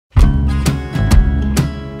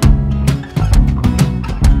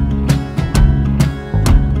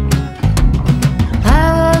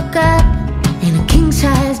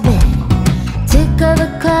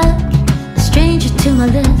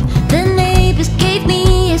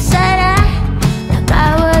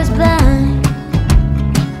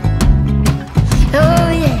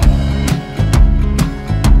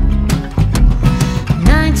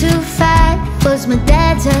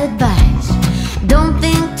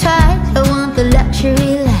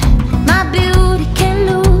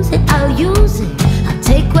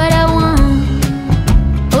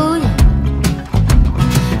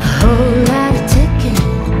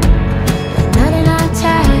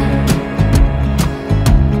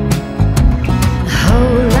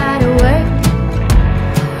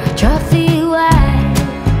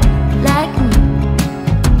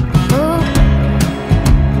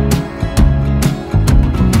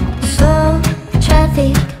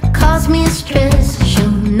me a stress. Show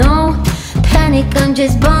no panic, I'm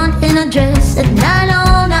just born in a dress. And I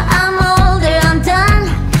know now I'm older, I'm done.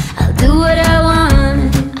 I'll do what I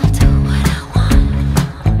want. I'll do what I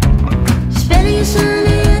want. Spending a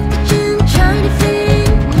Sunday at the gym, trying to fit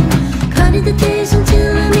in. Counting the days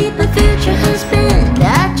until I meet my future husband.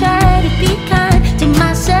 I try to be kind to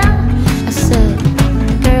myself. I said,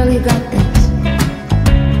 girl, you got this.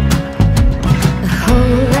 A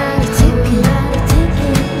whole lot of ticking,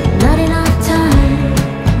 not enough time,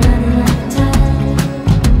 not enough time.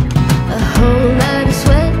 A whole lot of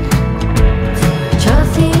sweat for a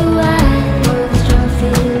trophy wife, for a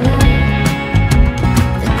trophy wife.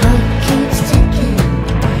 The clock keeps ticking,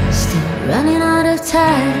 still running out of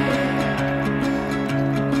time.